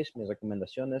recommendation, guys, mi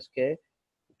recomendación es que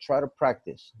try to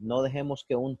practice. No dejemos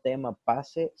que un tema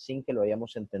pase sin que lo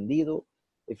hayamos entendido.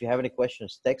 If you have any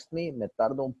questions, text me. Me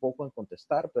tardo un poco en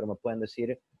contestar, pero me pueden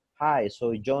decir, hi,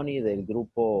 soy Johnny del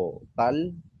grupo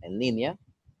tal en línea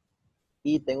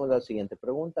y tengo la siguiente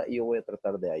pregunta y yo voy a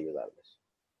tratar de ayudarles.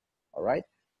 All right?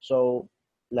 So,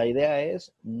 la idea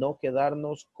es no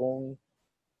quedarnos con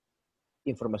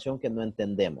información que no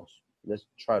entendemos. Let's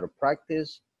try to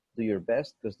practice, do your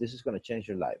best, because this is going to change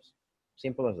your lives.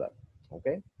 Simple as that.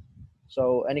 Okay?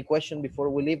 So, any question before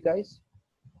we leave, guys?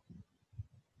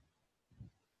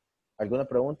 ¿Alguna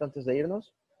pregunta antes de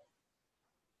irnos?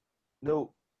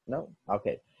 No. No?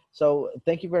 Okay. So,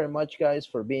 thank you very much, guys,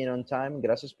 for being on time.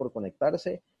 Gracias por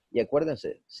conectarse. Y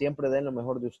acuérdense, siempre den lo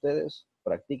mejor de ustedes.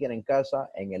 Practiquen en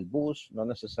casa, en el bus. No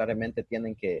necesariamente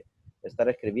tienen que estar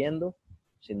escribiendo,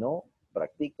 sino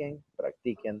practiquen,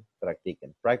 practiquen,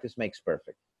 practiquen. Practice makes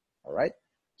perfect. All right?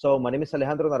 So, my name is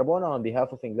Alejandro Narbona. On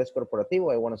behalf of Ingles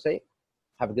Corporativo, I want to say,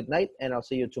 have a good night, and I'll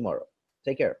see you tomorrow.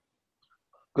 Take care.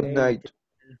 Good night.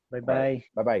 Bye-bye.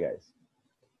 Bye-bye, guys.